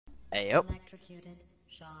Hey up. Electrocuted,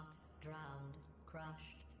 shot, drowned,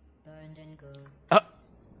 crushed, burned and goo. Oh,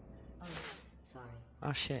 Oh, sorry.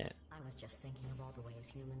 oh shit. I was just thinking of all the ways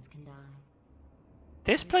humans can die.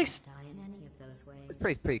 This You place can't die in any of those ways.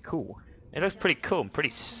 is pretty cool. It looks pretty cool and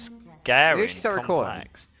pretty scary Have you and actually started recording?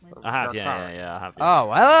 complex. I have, yeah, I have. Yeah.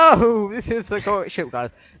 Oh, hello! This is the shoot, guys.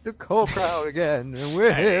 The CoopCrowd again, and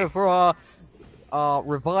we're here for our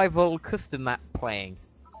revival custom map playing.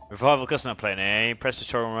 Revival customer playing, eh? Press the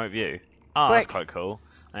toggle remote view. Oh, Click. that's quite cool.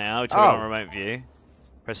 And I'll toggle on Oh. remote view.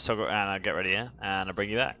 Press the toggle and I'll get ready here, and I'll bring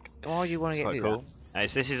you back. Why do you want to It's get quite do cool.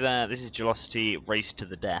 So this is Gelocity Race to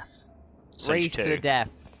the Death. that? Stage Race 2. to the death.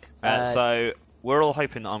 So we're all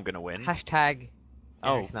hoping that I'm gonna win. Hashtag.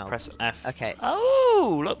 Oh, smells. press F. Okay.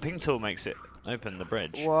 Oh, look, ping tool makes it open the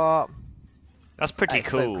bridge. What? That's pretty That's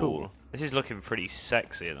so cool. cool. This is looking pretty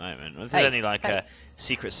sexy at the moment. If Hey, there's any like hey.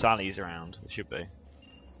 secret Sallys around, it should be.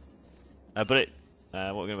 What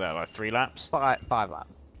we're gonna about like 3 laps? 5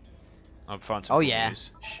 laps. I'll find some. Oh cool yeah. news.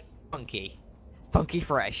 Shh. Funky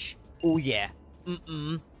fresh. Oh yeah.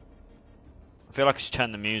 I feel like I should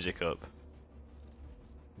turn the music up.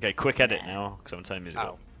 Okay, quick edit Nah. now, because I'm turning music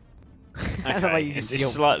Oh. up. I don't know why Okay, you it's just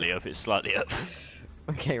jumped. slightly up. It's slightly up.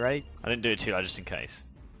 Okay, ready? I didn't do it too loud just in case.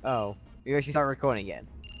 Oh, you actually start recording again.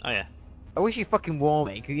 Oh yeah. I wish you fucking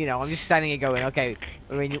warned me, because, you know, I'm just standing here going, okay,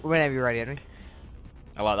 whenever you're ready, Henry.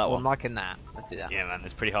 I like that Well, one. I'm liking that. Let's do that. Yeah, man,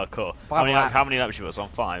 it's pretty hardcore. 5 laps. How many laps you got? On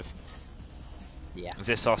 5. Yeah. Is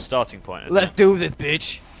this our starting point? is Let's it? do this,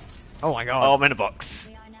 bitch! Oh my god. Oh, I'm in a box.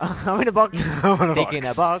 We are now I'm in a box. I'm in a Dick box. in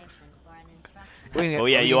a box. for an instruction. We need- Oh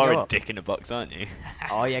yeah, we you need to are go a up. dick in a box, aren't you?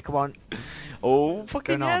 Oh yeah, come on. Oh,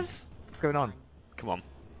 fucking going on? yes. What's going on? Come on.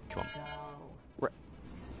 Come on. Go.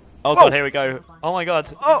 Oh Oh! god, here we go. Oh my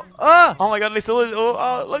god. Oh! Ah! Oh my god, it's all,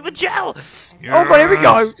 oh, look the gel! Oh god, here we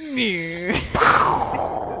go!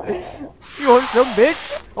 You want some,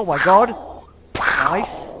 bitch? Oh my god.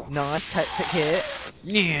 Nice. Nice tactic here.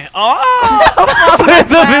 Yeah. Oh! Both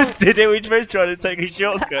of us did it, we both tried to take a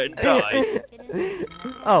shortcut and die. It is.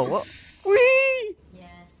 Oh, what? Whee! Yes.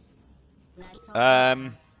 Let's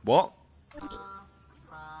all What? ha,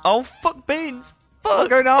 ha. Oh, fuck beans! Fuck! What's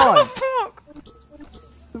going on? Oh, fuck!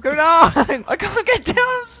 What's going on? I can't get down,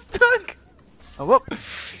 I'm stuck! Oh, whoop.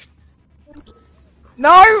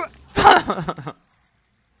 No!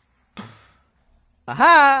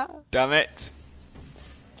 Aha! Damn it.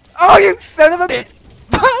 Oh, you son of a bitch!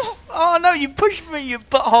 Oh no, you pushed me, you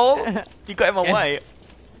butthole! You got in my Yeah. way.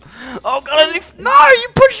 Oh god, no, you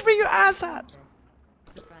pushed me, you asshat!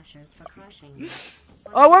 The crushers for crushing.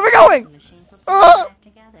 Oh, where are we going? The machine for Ah!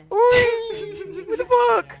 putting back together. Whee! What the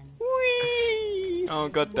fuck? Whee! Oh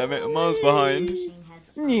god damn it, I'm miles behind. Machine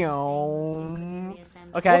has Meow.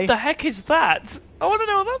 reassembled. Okay. What the heck is that? I want to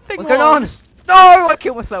know what that thing What's was. going on? No! I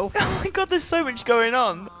killed myself. Oh my god, there's so much going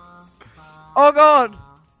on. Oh god!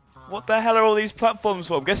 What the hell are all these platforms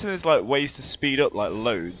for? I'm guessing there's like ways to speed up like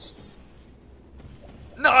loads.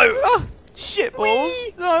 No! Ah! Shit balls!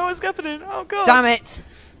 Whee! No, what's happening? Oh god! Damn it!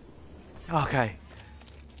 Okay.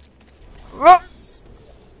 Oh!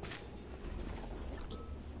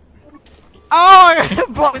 Oh! I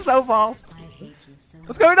blocked myself off. I hate you so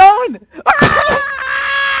What's going on? Oh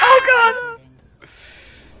Oh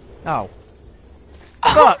god! Oh!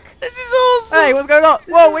 Fuck! This is awesome! Hey, what's going on?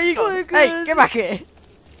 Whoa, where you Oh going? my Hey, God. get back here!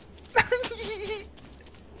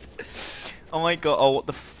 Oh my god, oh what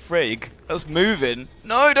the frig? That's moving.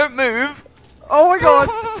 No, don't move! Oh my god!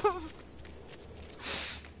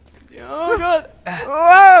 Oh god!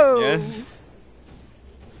 Whoa! Yes.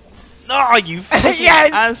 No, you fucking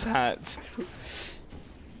Yes! asshat!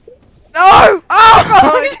 No! Oh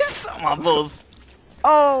god! My balls!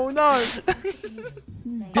 Oh no!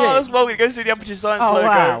 Oh, that's well, it goes through the Aperture Science Oh logo.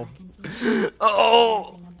 wow!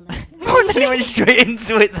 Oh! Oh, then he went straight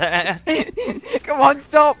into it there. Come on,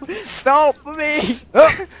 stop! Stop for me!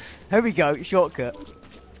 Oh, here we go, shortcut.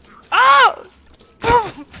 Ah!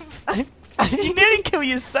 You nearly kill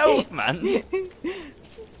yourself, man.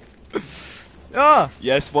 Oh,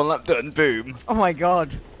 Yes, 1 lap done, boom. oh my god.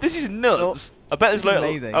 This is nuts. I bet there's This is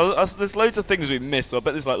loads. amazing. There's loads of things we missed. So I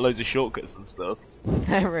bet there's like loads of shortcuts and stuff.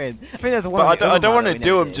 There is. I think there's one. But I don't want to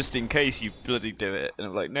do them just. just in case you bloody do it. And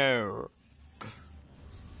I'm like, no.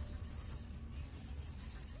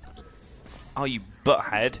 Oh, you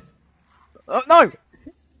butthead. Oh no!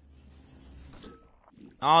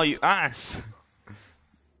 Oh, you ass.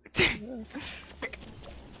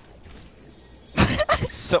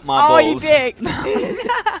 Suck my Oh, you balls. dick!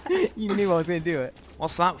 You knew I was gonna do it.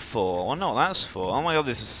 What's that for? I wonder what that's for. Oh my god,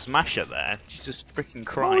 there's a smasher there. Jesus freaking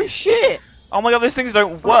Holy Christ. shit! Oh my god, these things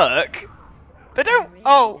don't work. They don't.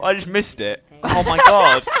 Oh, I just missed it. Oh my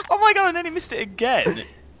god. Oh my god, I nearly missed it again.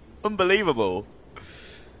 Unbelievable.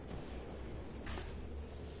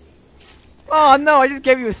 Oh no, I just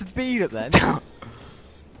gave you a speed up then.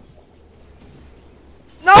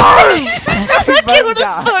 No! Killed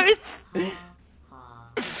us both. Did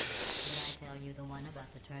I tell you the one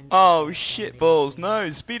about the turn? Oh shit balls,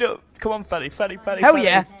 no, speed up. Come on, fatty. Hell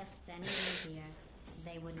yeah. Tests any easier.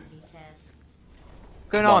 They wouldn't be tests. What's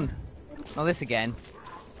going Come on? Oh, this again.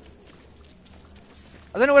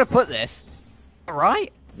 I don't know where to put this.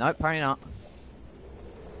 Alright? Nope, apparently not.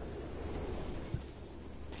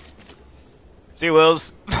 See you,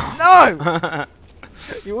 Wills. No!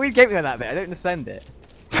 You always gave me on that bit, I don't understand it.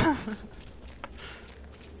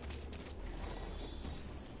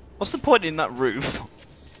 What's the point in that roof?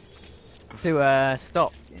 To,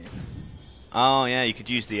 stop. Oh yeah, you could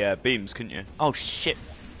use the beams, couldn't you? Oh shit.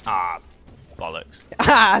 Ah, bollocks.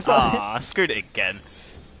 Ah, I screwed it again.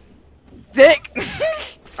 Dick!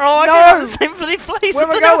 Oh, I No! got the same bloody place. Where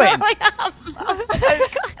am I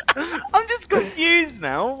going? I'm just confused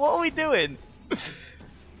now. What are we doing?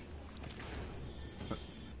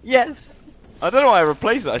 Yes! I don't know why I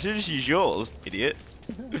replaced that. I should just use yours, idiot.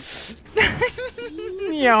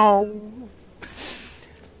 Meow.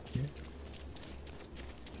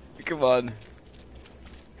 Come on.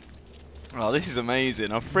 Oh, this is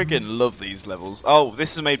amazing. I friggin' love these levels. Oh,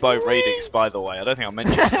 this is made by Raidix, by the way. I don't think I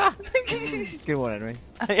mentioned Good one, Henry.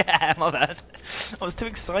 it. Yeah, my bad. I was too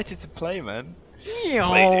excited to play, man.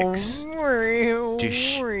 Meow. Raidix.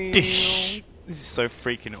 Dish. Dish. This is so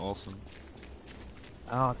freaking awesome.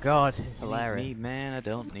 Oh god, it's Need hilarious. me, man, I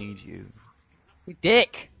don't need you. You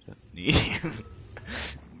dick! Don't need you.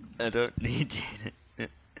 I don't need you.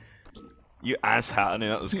 You asshat, I knew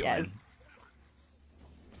that was coming. Yes.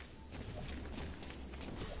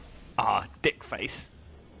 Ah, dick face.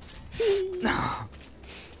 No.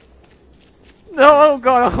 No, oh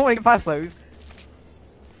god, I don't want to get past those.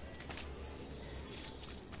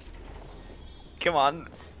 Come on.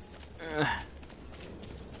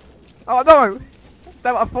 Oh no!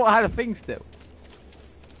 Damn, I thought I had a thing still.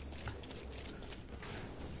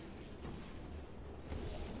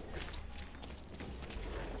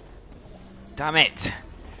 Damn it.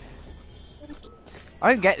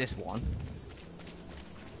 I don't get this one.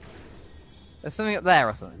 There's something up there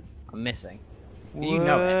or something I'm missing. You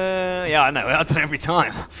know it. Yeah, I know it. I do it every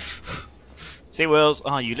time. See, Wills?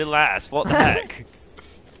 Oh, you little ass. What the heck?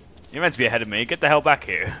 You're meant to be ahead of me. Get the hell back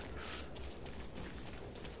here.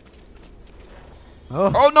 Oh,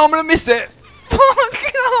 Oh no, I'm gonna miss it!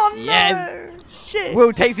 Oh no! Yes. Shit!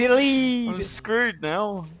 Will takes the lead! I'm screwed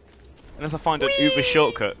now. Unless I find an Uber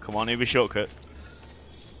shortcut. Come on, Uber shortcut.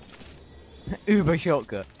 Uber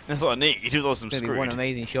shortcut. That's what I need. You do some It's gonna be screwed. one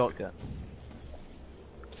amazing shortcut.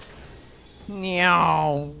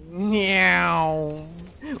 Meow, meow.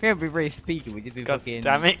 We haven't been very speaking. We just been God fucking.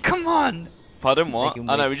 damn it! Come on. Pardon what? making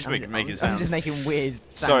I know weird- we're just making I'm sounds. just making weird.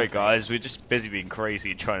 Sorry sounds. guys, we're just busy being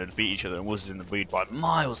crazy and trying to beat each other, and Wuz is in the lead by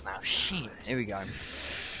miles now. Shit. Here we go.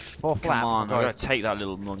 Four flap. Come on, I Right. gotta take that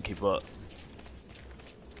little monkey butt.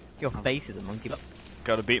 Your face is a monkey.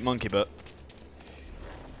 Gotta beat monkey butt.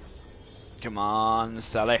 Come on,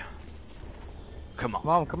 Sally. Come on.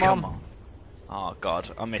 Come on, come on. Oh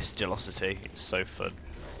god, I miss Gelocity. It's so fun.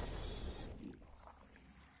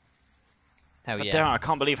 Hell God yeah. damn it, I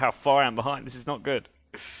can't believe how far I am behind. This is not good.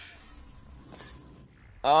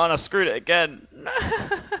 Oh, and I screwed it again.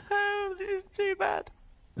 No, this is too bad.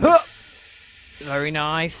 Huh. Very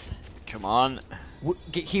nice. Come on.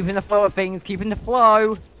 Keeping the flow of things, keeping the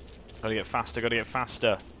flow. Gotta get faster, gotta get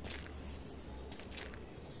faster.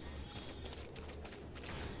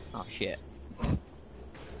 Oh shit.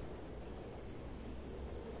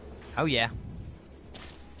 Oh yeah.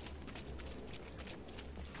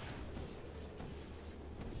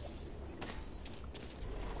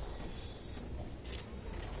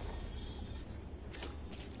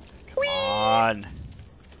 Come on.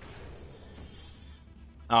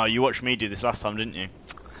 Oh, you watched me do this last time, didn't you?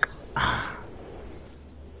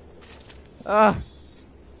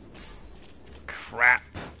 Crap.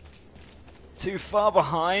 Too far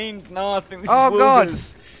behind? No, I think this Oh, is God.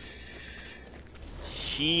 Wilder's.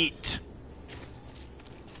 Sheet.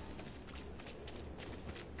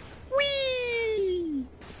 Whee!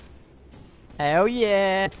 Hell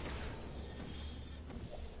yeah!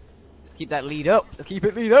 Keep that lead up. Let's keep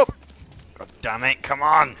it lead up. God damn it, come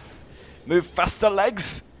on! Move faster,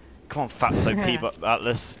 legs! Come on, Fatso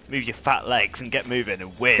Atlas. Move your fat legs and get moving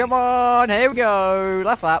and win. Come on, here we go.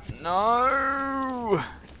 Last lap. No!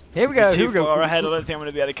 Here we go. Too Here we go. far ahead, I don't think I'm going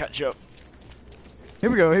to be able to catch up. Here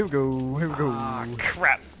we go. Here we go. Here we go. Ah,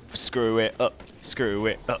 crap. Screw it up. Screw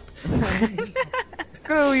it up.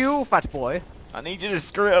 Go you, fat boy. I need you to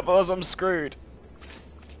screw it up, or else I'm screwed.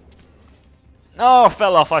 Oh, I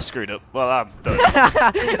fell off. I screwed up. Well, I'm done.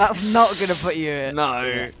 That's not gonna put you in. No,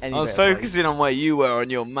 any I was bit of focusing on where you were on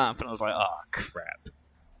your map, and I was like, oh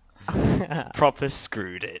crap. like- Proper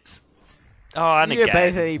screwed it. Oh, and You again.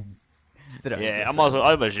 basically. Yeah, I might as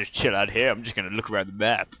well just chill out here. I'm just gonna look around the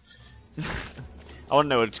map. I want to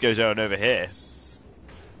know what goes on over here.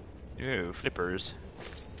 Ew, flippers.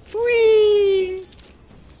 Whee!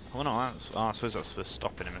 Oh no, I suppose that's for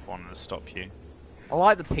stopping him if I wanted to stop you. I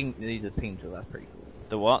like the pink. These are pink tools. That's pretty cool.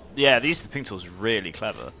 The what? Yeah, the pink tools really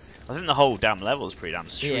clever. I think the whole damn level is pretty damn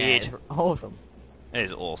Yeah, sweet. it's awesome. It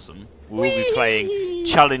is awesome. We'll be playing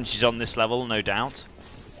challenges on this level, no doubt.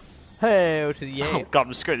 Hey, to the yeah. Oh god,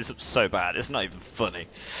 I'm screwing this up so bad. It's not even funny.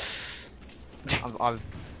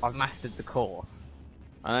 I've mastered the course.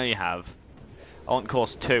 I know you have. I want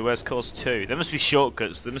course 2. Where's course 2? There must be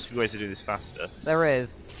shortcuts. There must be ways to do this faster. There is,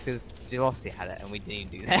 because Gelocity had it, and we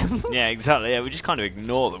didn't do them. Yeah, exactly. Yeah, we just kind of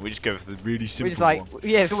ignore them. We just go for the really simple We're just like, one.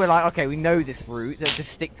 yeah, so we're like, okay, we know this route, let's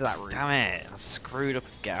just stick to that route. Damn it! I screwed up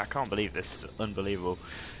again. I can't believe this is unbelievable.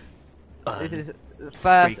 This is the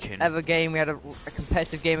first Freaking- ever game we had a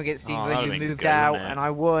competitive game against you Oh, when that'd you have been moved good, out, wouldn't it? and I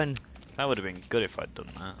won. That would have been good if I'd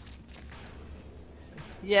done that.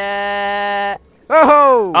 Yeah.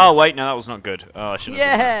 Oh. Oh wait, no, that was not good. Oh, I should have.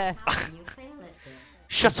 Yeah. Can you fail at this?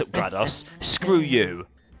 Shut up, GLaDOS. Screw you.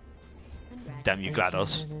 Damn you,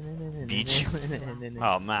 GLaDOS. Beach.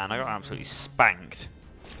 Oh man, I got absolutely spanked.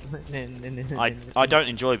 I don't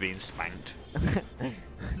enjoy being spanked.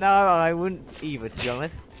 No, I wouldn't either, to be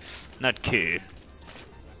honest. Not cute.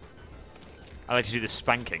 I like to do the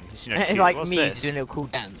spanking. You know, It's cute. like What's me this? doing a little cool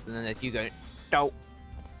dance, and then if you go, dope.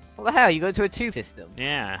 What the hell? You go to a tube system?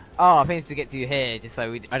 Yeah. Oh, I think it's to get to you here, just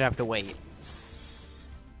so I don't have to wait.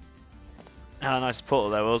 Oh, nice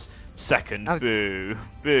portal there was. Second, Oh. boo,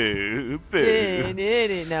 boo, boo.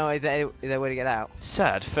 No, is there a way to get out?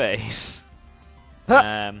 Sad face.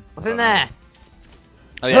 Huh. What's in there?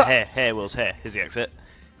 Oh yeah, Huh. here, Will's here. Here's the exit.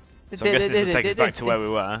 So I'm guessing this will take us back to where we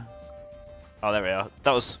were. Oh, there we are.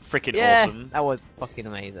 That was freaking Yeah, awesome. that was fucking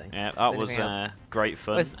amazing. Yeah, that was Anything else? great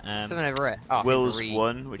fun. Where's something over here? Oh, Will's read.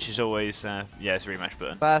 won, which is always yeah, it's a rematch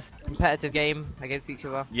button. First competitive game against each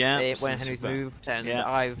other. Yeah, When since Henry's we've- moved, and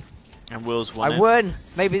yeah. And Will's won. I it. won.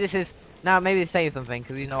 Maybe this is now. Maybe it's saying something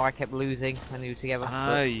because you know I kept losing when we were together. Oh,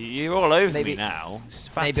 but you're all over maybe- me now. It's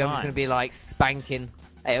bad maybe I'm just gonna times. be like spanking.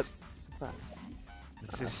 Hey, up.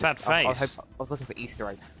 It's a sad I face. was looking for Easter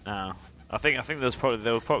eggs. No, I think there was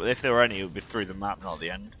probably if there were any, it would be through the map, not the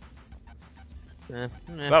end.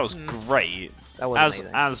 That was great. That was As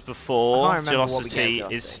amazing. before, I can't remember what we gave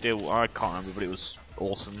Gelocity is Gelocity. still. I can't remember, but it was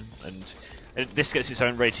awesome, and this gets its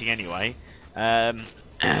own rating anyway.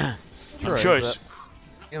 True, I'm sure it's.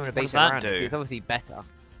 but you don't want to What base does it that around it, 'cause do? it's obviously better.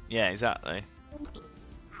 Yeah, exactly.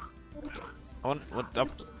 I want.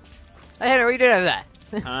 Hey, Henry, what are you doing over there?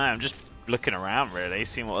 I'm just looking around, really,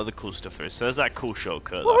 seeing what other cool stuff there is. So there's that cool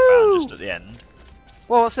shortcut that I found Woohoo! just at the end.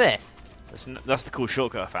 Well, what's this? That's the cool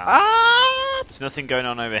shortcut I found. Ah! There's nothing going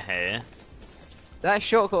on over here. That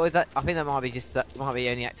shortcut is that? I think that might be just might be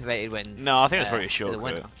only activated when. No, I think that's probably a to the shortcut.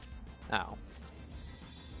 window. Oh.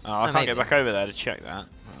 Oh, I can't maybe. get back over there to check that.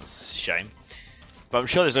 That's a shame. But I'm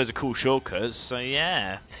sure there's loads of cool shortcuts, so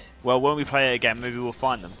yeah. Well, when we play it again, maybe we'll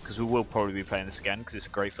find them, because we will probably be playing this again, because it's a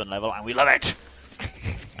great fun level, and we love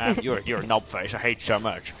it! You're a knob face, I hate you so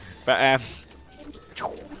much. But,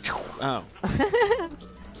 oh.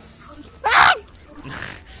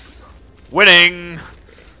 Winning!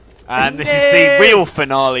 And this is the real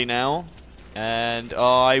finale now. And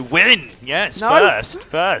I win! Yes, No.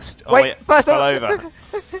 first. Oh, Wait, first fell off- over.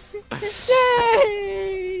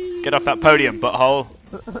 Yay! Get off that podium, butthole.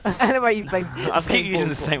 Anyway, you play. I keep using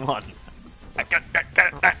the same one.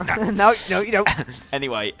 No, you don't.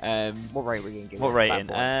 Anyway, What rate are we gonna give? what this rating?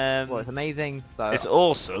 bad boy? Well, it's amazing. So It's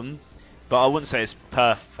awesome, but I wouldn't say it's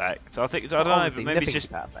perfect. I think, I don't know, but obviously, maybe it's nothing's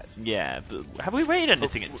just... perfect. Yeah, but have we rated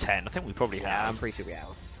anything at 10? I think we probably Yeah, I'm have. pretty sure we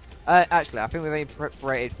have. Actually, I think we've only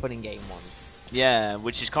rated fun in game one. Yeah,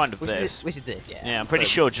 which is kind of Which this. is this, yeah. Yeah, I'm pretty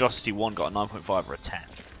So- sure Gelocity 1 got a 9.5 or a 10.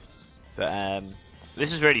 But,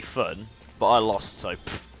 this was really fun, but I lost, so,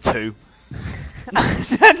 2. no.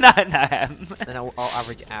 Then I'll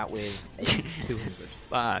average it out with a 200.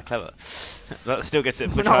 Ah, clever. That still gets it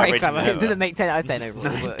We're much not higher very rating clever. than It ever. doesn't make 10 out of 10 overall.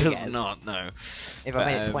 No, but it does again, not, no. If I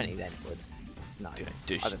made But, it 20, then it would. No.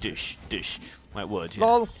 Dish, I don't think dish. Well, it would, so. yeah.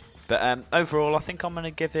 Lol. But overall, I think I'm going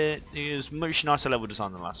to give it... It's much nicer level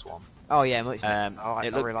design than the last one. Oh yeah, much. I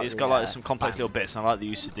It's really like got the, like some complex plan. little bits, and I like the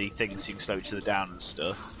use of the things so you can slow each other down and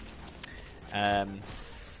stuff. I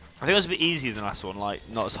think it was a bit easier than the last one, like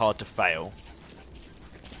not as hard to fail.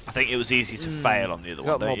 I think it was easier to fail on the other It's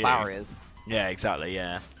one. got more don't you? barriers. Yeah, exactly.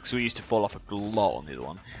 Yeah, because we used to fall off a lot on the other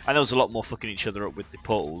one, and there was a lot more fucking each other up with the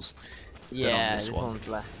portals. Yeah, this this one. one's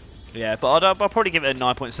left. Yeah, but I'll probably give it a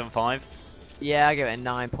 9.75. Yeah, I give it a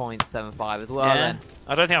 9.75 as well. Yeah. Then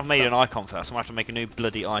I don't think I've made an icon for that, so I'm gonna have to make a new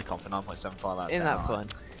bloody icon for 9.75 out of 10. isn't that fun?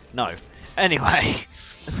 No. Anyway.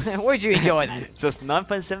 What did you enjoy then? Just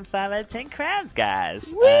 9.75 out of 10 crowns, guys.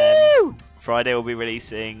 Woo! Friday we'll be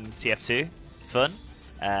releasing TF2. Fun.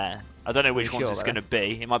 I don't know which Pretty ones sure it's about going to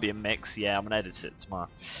be. It might be a mix. Yeah, I'm going to edit it tomorrow.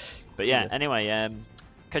 But yeah, Yes. anyway,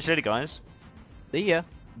 catch you later, guys. See ya.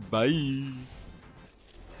 Bye.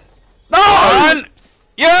 No!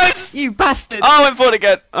 Yes! You bastard! Oh, I went for it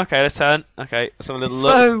again. Okay, let's turn. Okay, let's have a little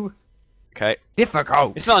look. So Okay.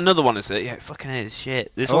 difficult. It's not another one, is it? Yeah, it fucking is.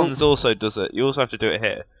 Shit. This Oh. one's also does it. You also have to do it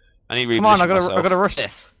here. I need to Come on, I reposition gotta myself. rush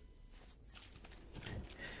this.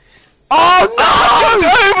 Oh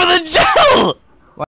no! Over the gel!